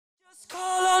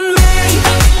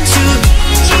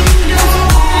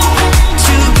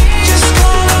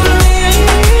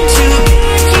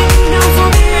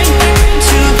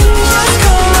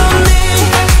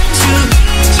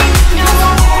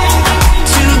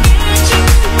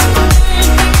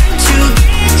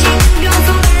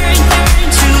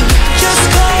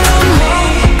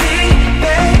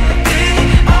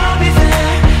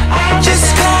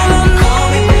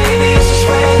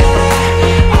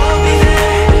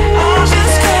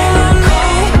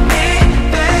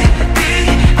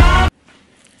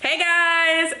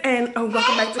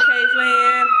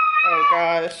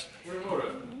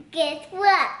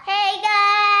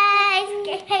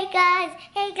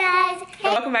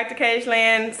Welcome back to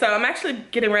CageLand. So I'm actually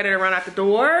getting ready to run out the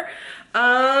door.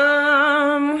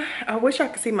 I wish I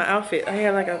could see my outfit. I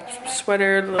had like a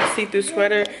sweater, a little see-through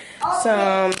sweater,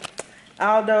 some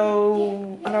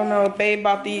Aldo, I don't know, babe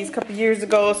bought these a couple years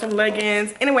ago, some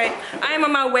leggings. Anyway, I am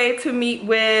on my way to meet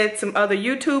with some other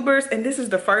YouTubers, and this is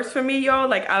the first for me, y'all.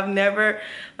 Like, I've never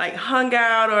like hung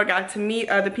out or got to meet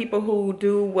other people who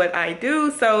do what I do,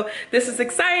 so this is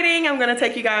exciting. I'm gonna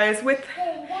take you guys with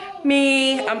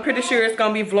me. I'm pretty sure it's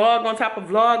gonna be vlog on top of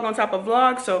vlog on top of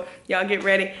vlog, so y'all get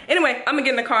ready. Anyway, I'm gonna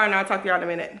get in the car and I'll talk to y'all in a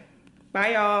minute.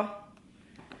 Bye, y'all.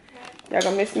 Y'all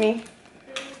gonna miss me?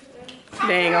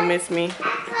 They ain't gonna miss me.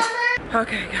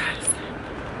 Okay, guys,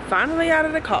 finally out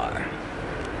of the car.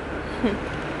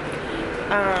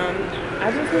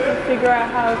 I just need to figure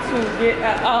out how to get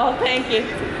oh, thank you.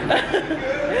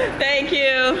 Thank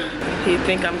you. You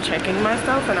think I'm checking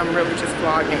myself and I'm really just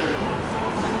vlogging.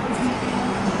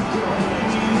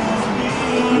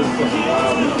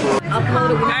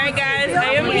 Alright guys,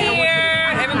 I am here.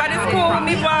 Everybody's cool with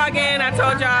me vlogging. I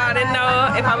told y'all I didn't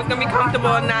know if I was gonna be comfortable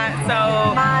or not,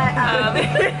 so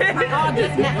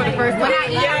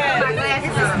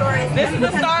this is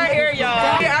the star here,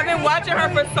 y'all. I've been watching her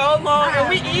for so long, and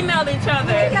we emailed each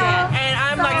other, and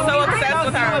I'm like so obsessed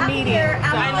with her.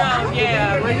 I know,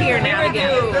 yeah, we're here now. We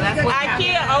do.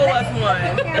 IKEA owe us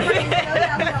one.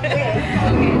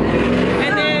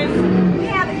 And then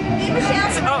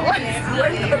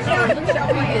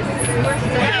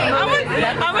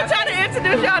I'm gonna try to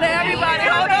introduce y'all to everybody.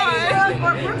 Hold on.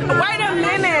 Wait a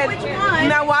minute.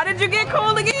 Now, why did you get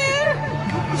cool again?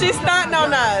 She's stunting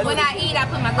on us. When I eat, I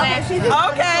put my glasses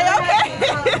on. Okay, okay.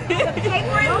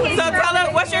 So tell her,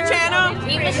 what's your channel?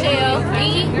 E.michelle.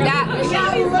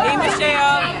 E.michelle.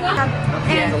 E.michelle.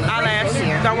 I'll ask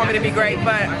you. Don't want me to be great,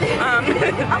 but I'm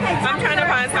trying to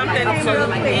find something to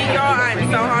eat, y'all.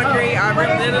 I'm so hungry. I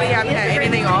literally haven't had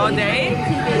anything all day.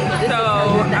 So,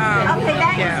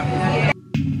 yeah.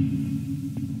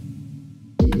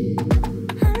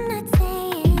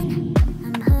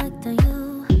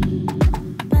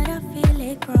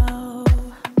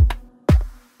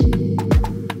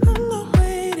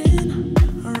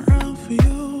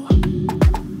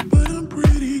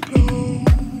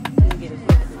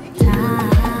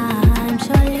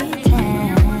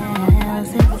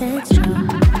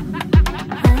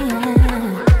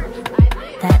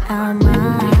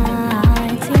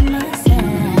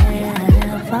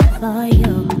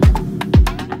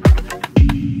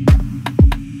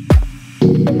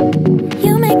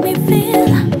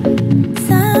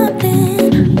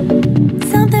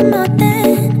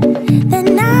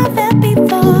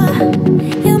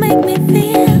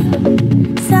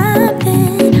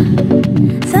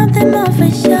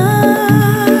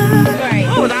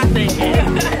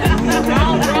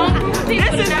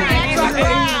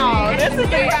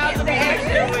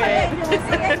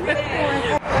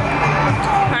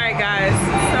 Alright guys,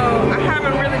 so I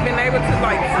haven't really been able to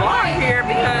like vlog here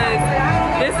because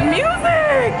this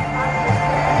music,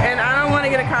 and I don't want to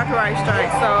get a copyright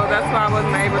strike, so that's why I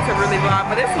wasn't able to really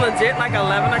vlog. But it's legit like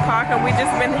 11 o'clock and we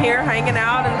just been here hanging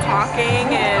out and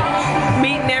talking and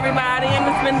meeting everybody, and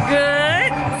it's been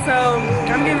good. So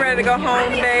I'm getting ready to go home,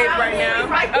 babe, right now.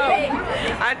 Oh,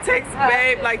 I texted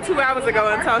babe like 2 hours ago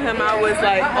and told him I was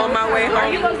like on my way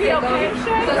home 2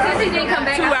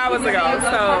 hours ago.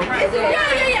 So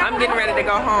I'm getting ready to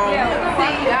go home.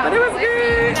 But it was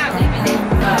good.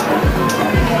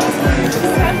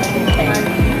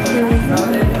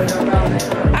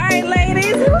 Alright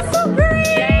ladies, it was so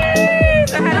great.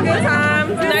 I had a good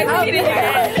time. Nice meeting you.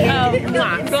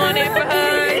 Going in for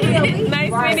hugs.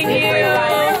 Nice meeting you.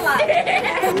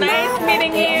 Nice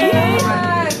meeting you.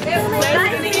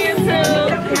 Nice meeting you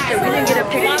too.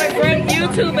 A lot of great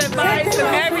YouTube advice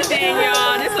and everything,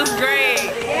 y'all. This was great.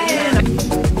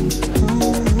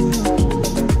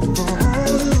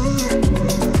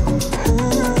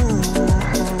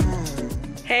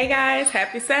 Hey guys,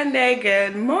 happy Sunday.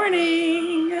 Good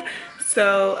morning.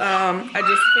 So I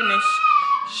just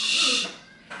finished.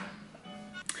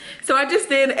 So I just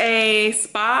did a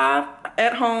spa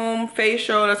at home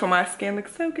facial. That's why my skin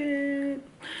looks so good.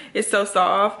 It's so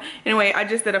soft. Anyway, I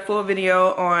just did a full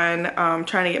video on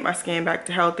trying to get my skin back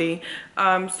to healthy.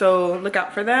 So look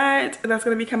out for that. That's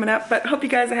gonna be coming up. But hope you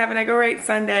guys are having a great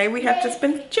Sunday. We have just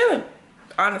been chilling.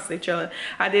 Honestly chilling.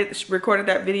 I recorded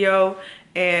that video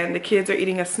and the kids are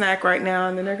eating a snack right now,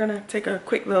 and then they're gonna take a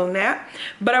quick little nap.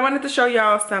 But I wanted to show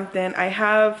y'all something. I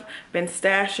have been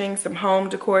stashing some home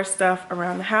decor stuff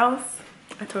around the house.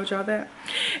 I told y'all that.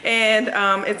 And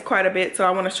it's quite a bit, so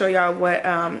I want to show y'all what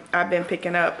I've been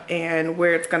picking up and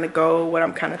where it's gonna go, what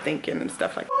I'm kind of thinking and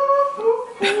stuff like that.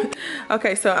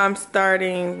 Okay, so I'm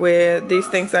starting with these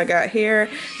things I got here.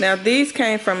 Now these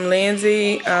came from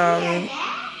Lindsay. I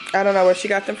don't know where she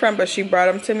got them from, but she brought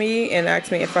them to me and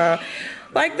asked me if I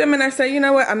liked them, and I said, you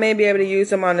know what, I may be able to use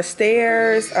them on the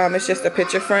stairs. It's just a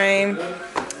picture frame.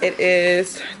 It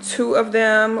is 2 of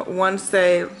them. One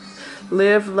say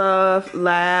live, love,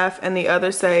 laugh, and the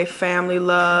other say family,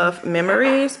 love,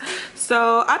 memories.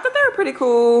 So I thought they were pretty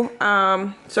cool.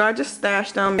 So I just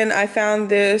stashed them, and I found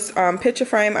this picture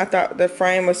frame. I thought the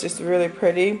frame was just really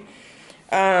pretty.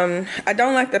 I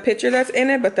don't like the picture that's in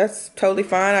it, but that's totally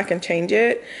fine. I can change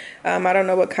it. I don't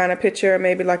know what kind of picture,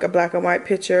 maybe like a black and white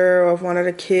picture of one of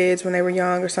the kids when they were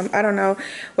young or something. I don't know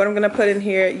what I'm gonna put in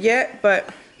here yet, but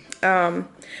I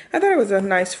thought it was a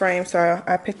nice frame, so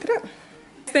I picked it up.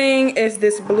 Thing is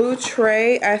this blue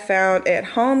tray I found at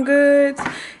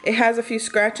HomeGoods. It has a few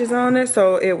scratches on it,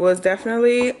 so it was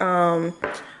definitely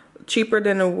cheaper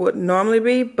than it would normally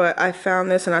be, but I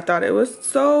found this and I thought it was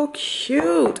so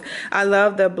cute. I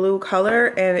love the blue color,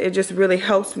 and it just really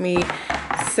helps me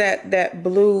set that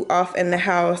blue off in the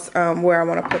house where I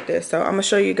want to put this. So I'm gonna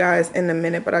show you guys in a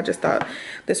minute, but I just thought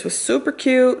this was super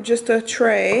cute. Just a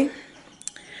tray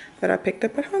that I picked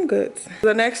up at HomeGoods.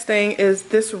 The next thing is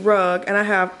this rug, and I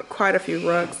have quite a few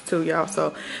rugs too, y'all,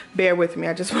 so bear with me.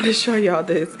 I just want to show y'all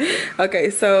this. Okay,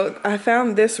 so I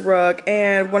found this rug,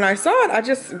 and when I saw it, I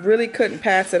just really couldn't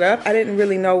pass it up. I didn't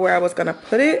really know where I was gonna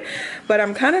put it, but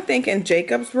I'm kind of thinking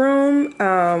Jacob's room,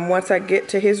 once I get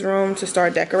to his room to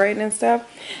start decorating and stuff.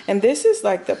 And this is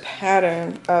like the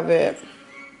pattern of it.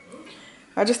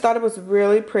 I just thought it was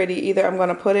really pretty. Either I'm going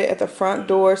to put it at the front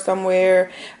door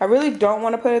somewhere. I really don't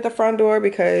want to put it at the front door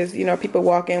because, you know, people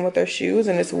walk in with their shoes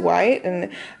and it's white, and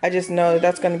I just know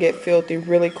that's going to get filthy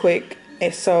really quick.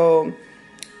 And so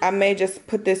I may just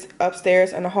put this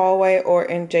upstairs in the hallway or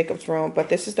in Jacob's room, but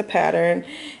this is the pattern,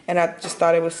 and I just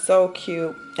thought it was so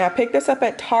cute. And I picked this up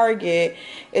at Target.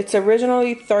 It's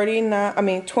originally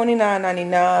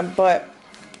 $29.99, but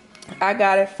I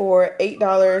got it for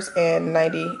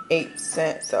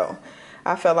 $8.98, so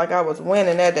I felt like I was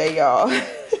winning that day, y'all.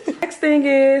 Next thing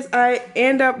is I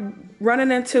end up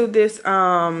running into this,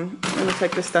 let me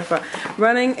take this stuff out,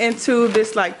 running into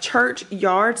this like church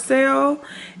yard sale,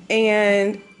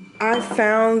 and I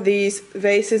found these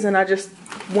vases and I just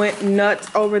went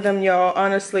nuts over them, y'all.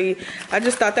 Honestly, I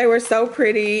just thought they were so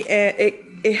pretty, and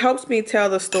it helps me tell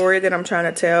the story that I'm trying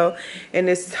to tell in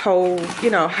this whole,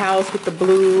 you know, house with the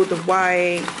blue, the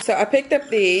white. So I picked up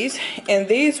these, and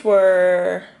these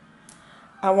were,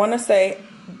 I want to say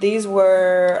these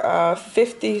were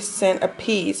 50 cents a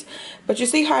piece. But you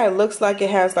see how it looks like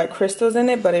it has like crystals in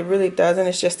it, but it really doesn't.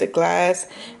 It's just a glass.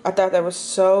 I thought that was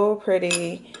so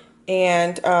pretty.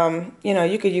 And, you know,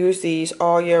 you could use these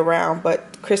all year round,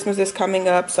 but Christmas is coming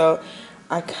up, so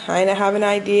I kind of have an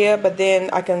idea, but then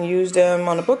I can use them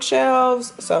on the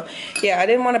bookshelves. So yeah, I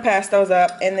didn't want to pass those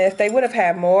up. And if they would have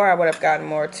had more, I would have gotten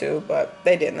more too, but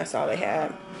they didn't. That's all they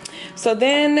had. So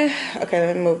then, okay,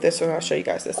 let me move this one. I'll show you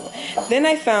guys this one. Then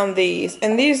I found these,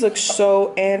 and these look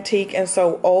so antique and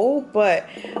so old, but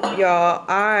y'all,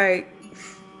 I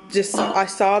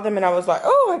saw them and I was like,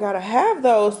 oh, I gotta have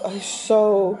those. Oh, they're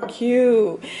so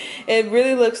cute. It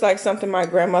really looks like something my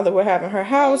grandmother would have in her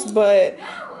house, but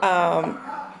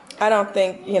I don't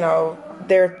think, you know,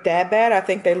 they're that bad. I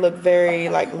think they look very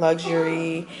like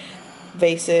luxury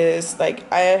vases.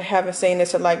 Like, I haven't seen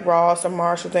this at like Ross or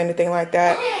Marshalls or anything like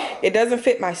that. It doesn't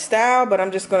fit my style, but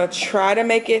I'm just gonna try to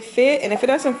make it fit, and if it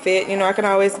doesn't fit, you know, I can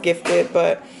always gift it.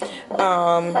 But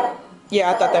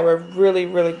yeah, I thought they were really,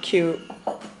 really cute.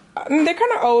 I mean, they're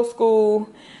kind of old school,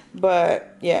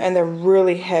 but yeah, and they're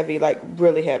really heavy, like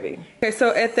really heavy. Okay,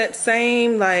 so at that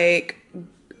same like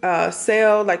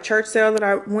sale, like church sale that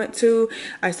I went to,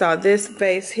 I saw this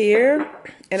vase here,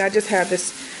 and I just have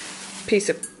this piece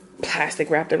of plastic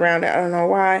wrapped around it. I don't know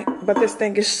why, but this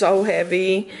thing is so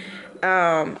heavy.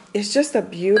 It's just a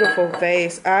beautiful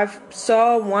vase. I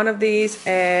saw one of these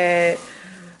at,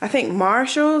 I think,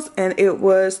 Marshalls, and it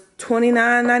was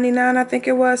 $29.99. I think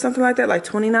it was something like that, like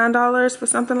 $29 for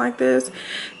something like this,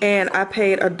 and I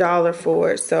paid $1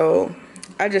 for it. So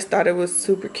I just thought it was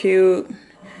super cute.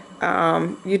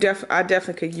 I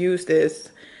definitely could use this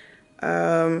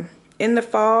in the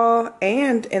fall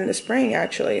and in the spring,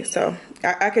 actually. So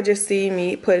I could just see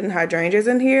me putting hydrangeas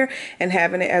in here and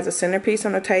having it as a centerpiece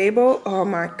on the table. Oh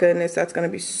my goodness, that's gonna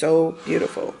be so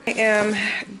beautiful. I am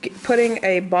putting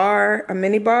a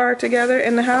mini bar together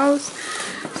in the house.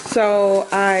 So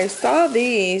I saw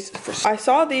these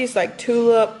like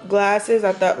tulip glasses.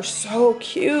 I thought were so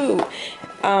cute.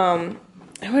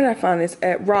 Where did I find this?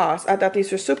 At Ross. I thought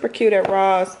these were super cute at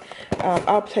Ross.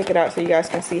 I'll take it out so you guys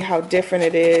can see how different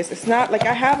it is. It's not like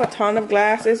I have a ton of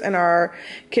glasses in our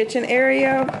kitchen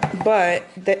area, but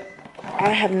I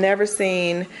have never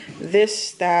seen this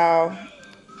style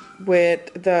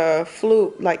with the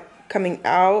flute like coming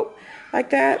out like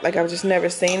that. Like I've just never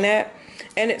seen that.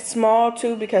 And it's small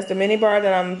too, because the mini bar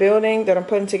that I'm building, that I'm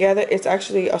putting together, it's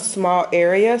actually a small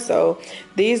area. So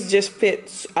these just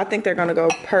fit. I think they're gonna go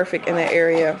perfect in that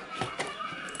area.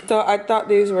 So I thought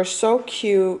these were so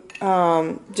cute,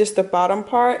 just the bottom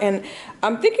part. And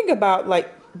I'm thinking about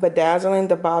like bedazzling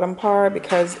the bottom part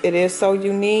because it is so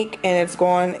unique and it's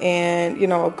going in, you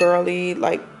know, a girly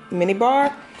like mini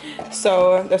bar.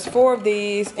 So there's 4 of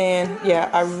these, and yeah,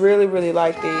 I really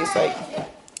like these. Like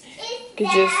you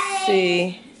could just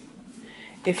see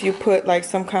if you put like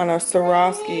some kind of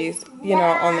Swarovskis, you know,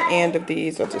 on the end of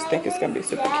these. I just think it's gonna be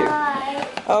super cute.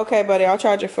 Okay, buddy, I'll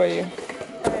charge it for you.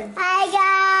 Hi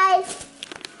guys.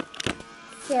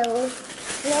 So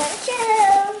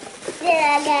then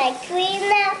I got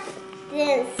clean up,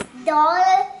 then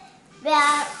start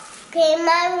about clean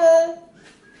my room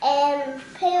and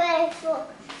pay my food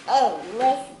and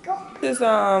let's go. This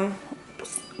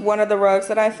is one of the rugs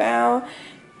that I found.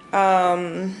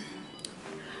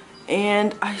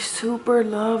 And I super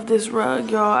love this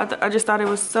rug, y'all. I just thought it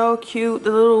was so cute.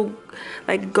 The little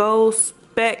like gold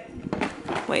speck.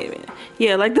 Wait a minute.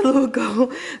 Yeah, like the little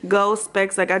gold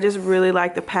specks. Like I just really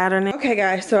like the patterning. Okay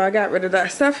guys, so I got rid of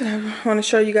that stuff and I want to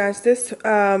show you guys this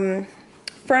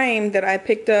frame that I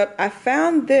picked up. I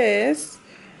found this.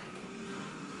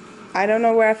 I don't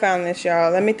know where I found this,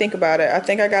 y'all. Let me think about it. I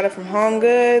think I got it from Home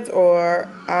Goods or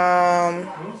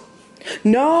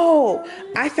no,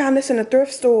 I found this in a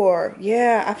thrift store.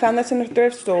 Yeah, I found this in a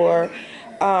thrift store.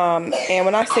 And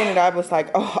when I seen it, I was like,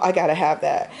 oh, I gotta have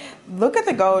that. Look at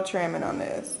the gold trimming on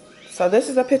this. So this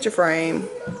is a picture frame.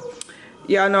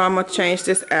 Y'all know I'm gonna change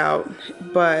this out,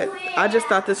 but I just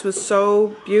thought this was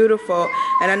so beautiful,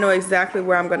 and I know exactly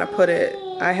where I'm gonna put it.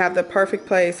 I have the perfect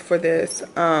place for this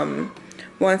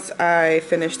once I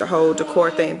finish the whole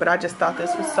decor thing, but I just thought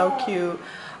this was so cute.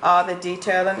 All the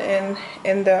detailing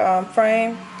in the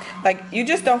frame, like you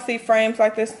just don't see frames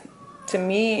like this. To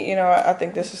me, you know, I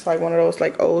think this is like one of those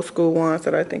like old school ones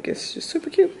that I think is just super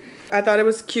cute. I thought it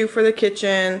was cute for the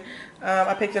kitchen.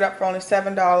 I picked it up for only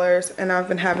 $7, and I've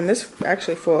been having this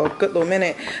actually for a good little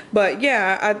minute. But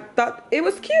yeah, I thought it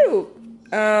was cute.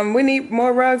 We need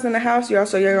more rugs in the house, y'all,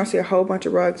 so you're gonna see a whole bunch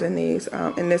of rugs in these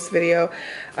in this video.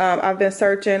 I've been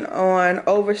searching on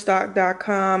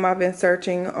overstock.com. I've been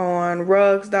searching on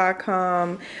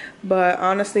rugs.com, but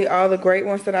honestly all the great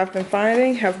ones that I've been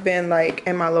finding have been like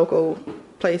in my local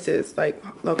places, like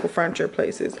local furniture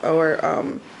places or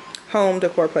home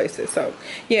decor places. So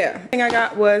yeah, the thing I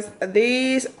got was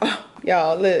these. Oh,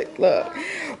 y'all, look.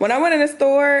 When I went in the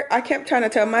store, I kept trying to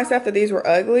tell myself that these were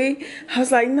ugly. I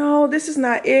was like, no, this is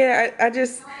not it. I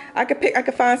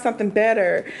could find something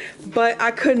better, but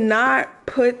I could not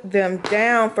put them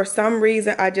down. For some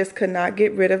reason, I just could not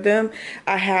get rid of them.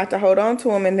 I had to hold on to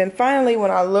them. And then finally,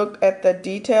 when I looked at the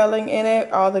detailing in it,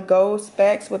 all the gold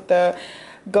specks with the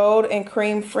gold and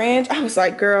cream fringe, I was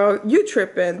like, girl, you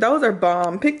tripping. Those are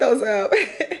bomb. Pick those up.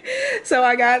 So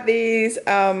I got these,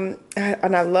 and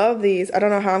I love these. I don't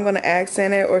know how I'm going to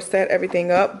accent it or set everything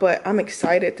up, but I'm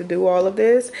excited to do all of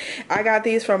this. I got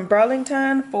these from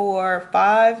Burlington for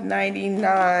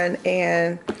 $5.99,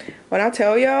 and when I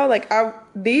tell y'all, like,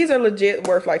 these are legit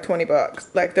worth like 20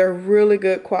 bucks. Like, they're really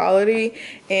good quality,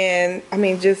 and I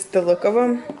mean, just the look of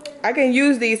them. I can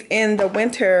use these in the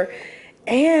winter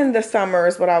and the summer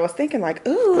is what I was thinking, like,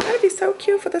 ooh, that'd be so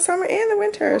cute for the summer and the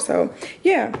winter. So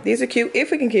yeah, these are cute if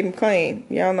we can keep them clean.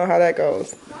 Y'all know how that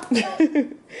goes.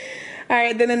 All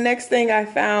right, then the next thing I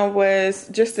found was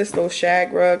just this little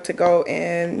shag rug to go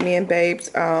in me and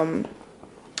Babe's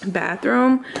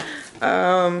bathroom.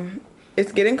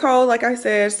 It's getting cold, like I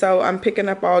said, so I'm picking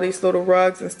up all these little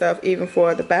rugs and stuff even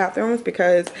for the bathrooms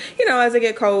because, you know, as it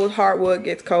get cold, hardwood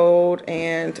gets cold,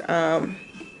 and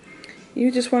you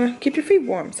just want to keep your feet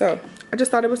warm. So I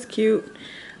just thought it was cute.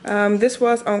 This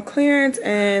was on clearance,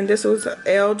 and this was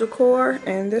L Decor,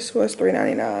 and this was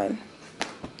 $3.99.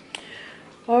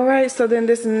 All right, so then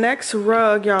this next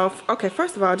rug, y'all. Okay,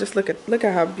 first of all, just look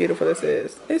at how beautiful this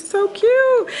is. It's so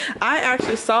cute. I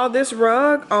actually saw this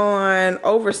rug on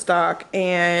Overstock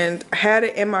and had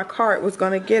it in my cart, was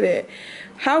gonna get it.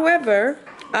 However,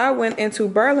 I went into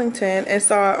Burlington and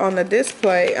saw it on the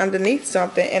display underneath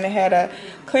something, and it had a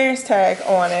clearance tag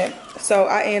on it. So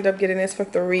I ended up getting this for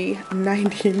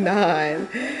 $3.99.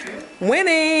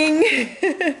 Winning!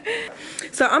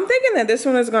 So I'm thinking that this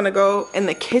one is gonna go in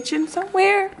the kitchen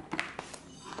somewhere.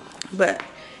 But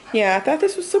yeah, I thought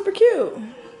this was super cute.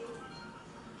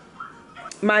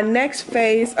 my next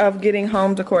phase of getting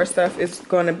home decor stuff is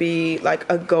going to be like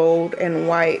a gold and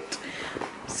white.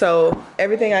 So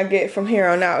everything I get from here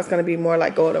on out is going to be more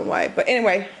like gold and white. But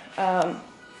anyway,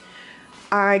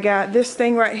 I got this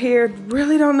thing right here.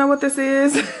 Really don't know what this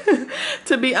is,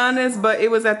 to be honest, but it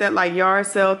was at that like yard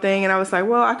sale thing, and I was like,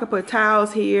 well, I could put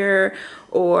towels here,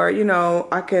 or you know,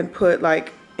 I can put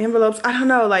like envelopes. I don't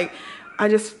know, like I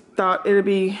just thought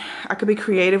I could be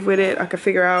creative with it. I could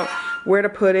figure out where to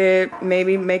put it,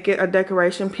 maybe make it a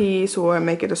decoration piece or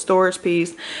make it a storage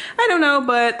piece. I don't know,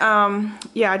 but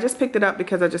yeah, I just picked it up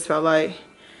because I just felt like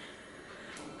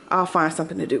I'll find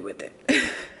something to do with it.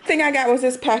 Thing I got was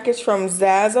this package from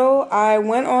Zazzle. I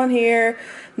went on here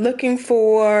looking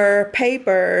for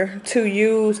paper to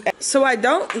use. So I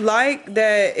don't like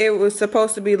that it was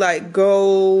supposed to be like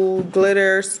gold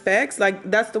glitter specks.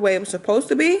 Like that's the way it was supposed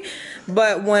to be.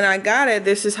 But when I got it,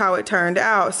 this is how it turned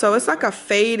out. So it's like a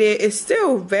faded, it's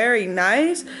still very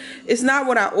nice. It's not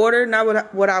what I ordered,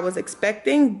 not what I was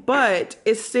expecting, but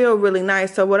it's still really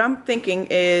nice. So what I'm thinking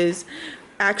is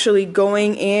actually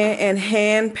going in and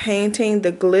hand painting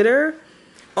the glitter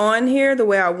on here the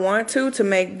way I want to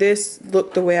make this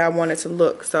look the way I want it to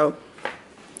look. So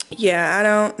yeah, I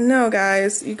don't know,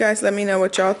 guys. You guys let me know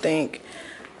what y'all think.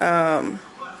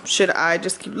 Should I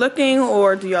just keep looking,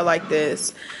 or do y'all like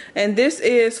this? And this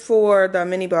is for the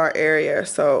mini bar area.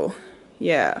 So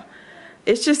yeah,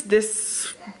 it's just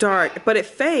this dark, but it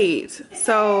fades.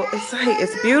 So it's like,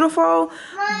 it's beautiful,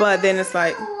 but then it's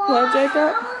like, what,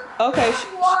 Jacob? Okay,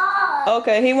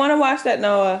 okay, he want to watch that,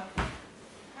 Noah.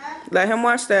 Let him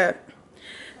watch that.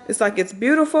 It's like, it's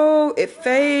beautiful, it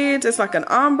fades, it's like an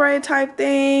ombre type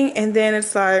thing, and then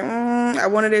it's like, I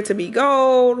wanted it to be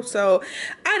gold, so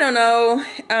I don't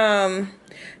know.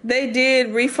 They did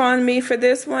refund me for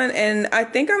this one, and I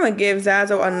think I'm gonna give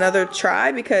Zazzle another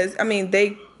try because, I mean,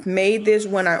 they made this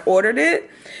when I ordered it,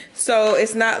 so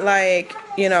it's not like,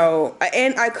 you know,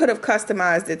 and I could have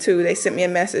customized it too. They sent me a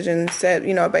message and said,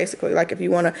 you know, basically like if you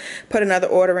want to put another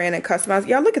order in and customize.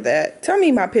 Y'all look at that. Tell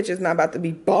me my picture's not about to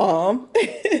be bomb.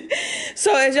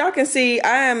 So as y'all can see,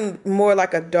 I am more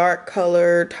like a dark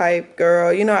color type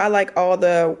girl. You know, I like all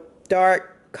the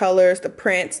dark colors, the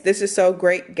prints. This is so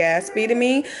Great Gatsby to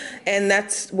me, and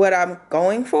that's what I'm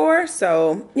going for.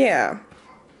 So yeah,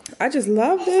 I just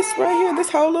love this right here, this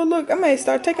whole little look. I may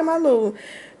start taking my little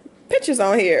pictures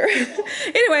on here.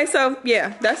 Anyway, so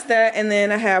yeah, that's that. And then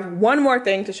I have one more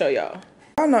thing to show y'all.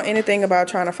 I don't know anything about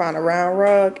trying to find a round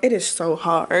rug. It is so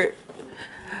hard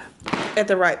at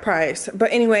the right price.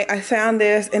 But anyway, I found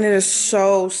this, and it is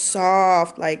so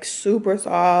soft, like super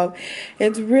soft.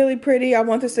 It's really pretty. I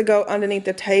want this to go underneath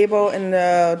the table in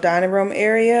the dining room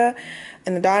area,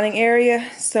 in the dining area.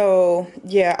 So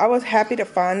yeah, I was happy to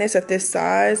find this at this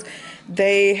size.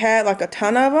 They had like a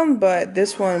ton of them, but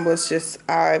this one was just,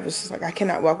 I was just like, I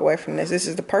cannot walk away from this. This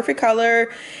is the perfect color.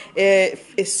 It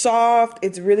is soft,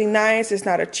 it's really nice, it's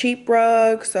not a cheap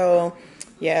rug. So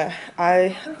yeah,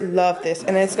 I love this,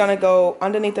 and it's gonna go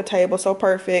underneath the table, so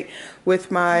perfect with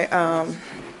my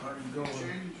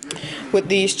with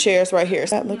these chairs right here.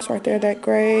 That looks right there, that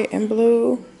gray and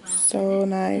blue, so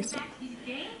nice.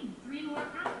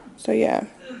 So yeah,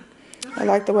 I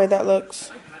like the way that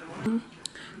looks.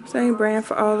 Same brand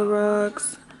for all the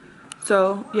rugs.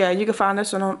 So yeah, you can find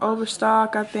this one on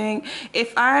Overstock, I think.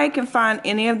 If I can find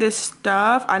any of this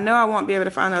stuff, I know I won't be able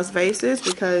to find those vases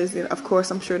because, you know, of course,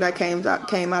 I'm sure that came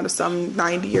out of some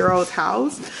 90-year-old's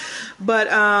house. But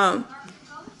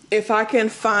if I can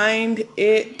find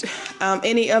it,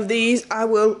 any of these, I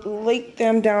will link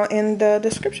them down in the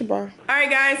description bar. Alright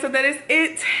guys, so that is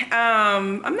it.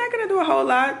 I'm not gonna do a whole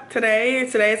lot today.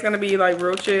 Today is gonna be like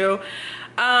real chill.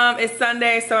 It's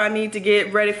Sunday, so I need to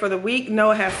get ready for the week.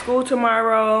 Noah has school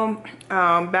tomorrow,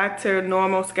 back to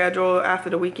normal schedule after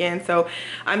the weekend, so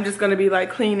I'm just gonna be like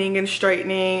cleaning and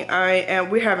straightening.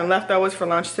 We're having leftovers for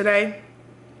lunch today.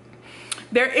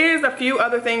 There is a few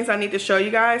other things I need to show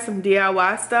you guys, some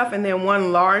DIY stuff, and then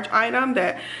one large item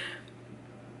that,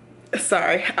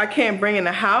 sorry, I can't bring in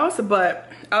the house, but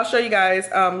I'll show you guys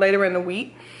later in the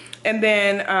week. And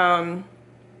then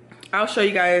I'll show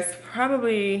you guys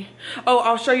probably, oh,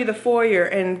 I'll show you the foyer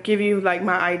and give you like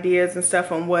my ideas and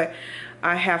stuff on what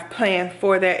I have planned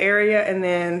for that area, and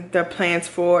then the plans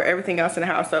for everything else in the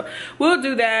house. So we'll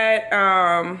do that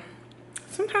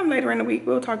sometime later in the week.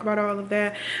 We'll talk about all of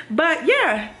that. But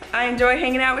yeah, I enjoy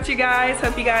hanging out with you guys.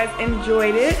 Hope you guys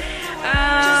enjoyed it.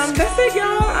 That's it,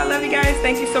 y'all. I love you guys.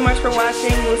 Thank you so much for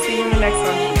watching. We'll see you in the next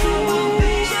one.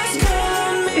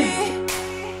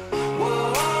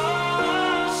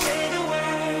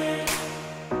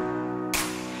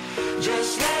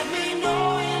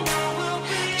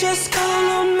 Just call